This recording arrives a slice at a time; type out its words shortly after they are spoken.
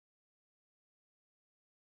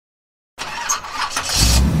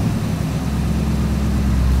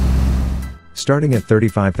Starting at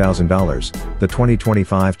 $35,000, the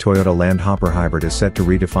 2025 Toyota Land Hopper Hybrid is set to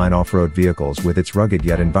redefine off-road vehicles with its rugged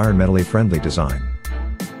yet environmentally friendly design.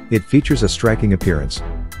 It features a striking appearance,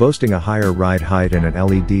 boasting a higher ride height and an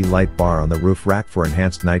LED light bar on the roof rack for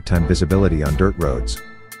enhanced nighttime visibility on dirt roads.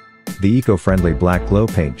 The eco-friendly black glow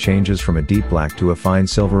paint changes from a deep black to a fine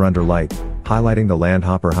silver underlight, highlighting the Land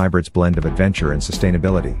Hopper Hybrid's blend of adventure and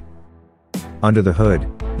sustainability. Under the hood,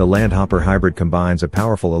 the Land Hopper Hybrid combines a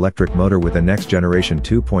powerful electric motor with a next-generation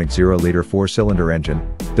 2.0-liter four-cylinder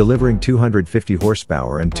engine, delivering 250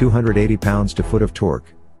 horsepower and 280 pounds-to-foot of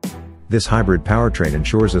torque. This hybrid powertrain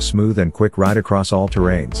ensures a smooth and quick ride across all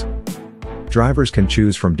terrains. Drivers can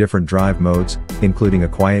choose from different drive modes, including a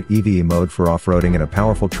quiet EV mode for off-roading and a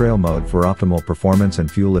powerful trail mode for optimal performance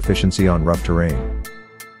and fuel efficiency on rough terrain.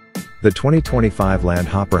 The 2025 Land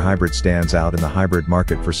Hopper Hybrid stands out in the hybrid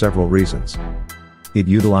market for several reasons. It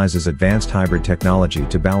utilizes advanced hybrid technology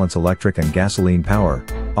to balance electric and gasoline power,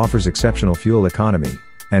 offers exceptional fuel economy,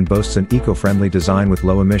 and boasts an eco-friendly design with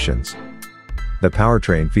low emissions. The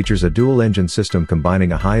powertrain features a dual-engine system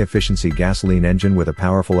combining a high-efficiency gasoline engine with a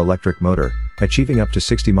powerful electric motor, achieving up to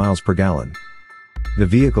 60 miles per gallon. The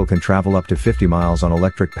vehicle can travel up to 50 miles on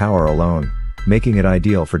electric power alone, making it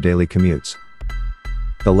ideal for daily commutes.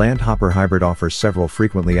 The Land Hopper Hybrid offers several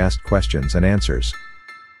frequently asked questions and answers.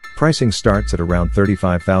 Pricing starts at around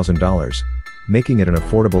 $35,000, making it an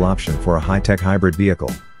affordable option for a high-tech hybrid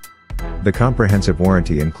vehicle. The comprehensive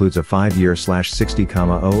warranty includes a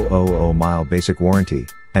 5-year/60,000 mile basic warranty,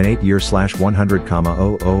 an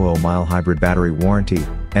 8-year/100,000 mile hybrid battery warranty,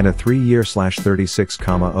 and a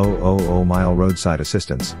 3-year/36,000 mile roadside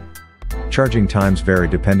assistance. Charging times vary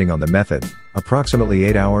depending on the method, approximately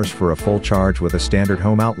 8 hours for a full charge with a standard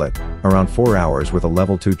home outlet, around 4 hours with a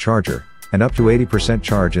level 2 charger, and up to 80%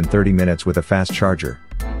 charge in 30 minutes with a fast charger.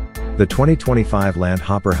 The 2025 Land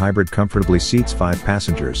Hopper Hybrid comfortably seats 5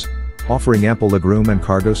 passengers, offering ample legroom and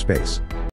cargo space.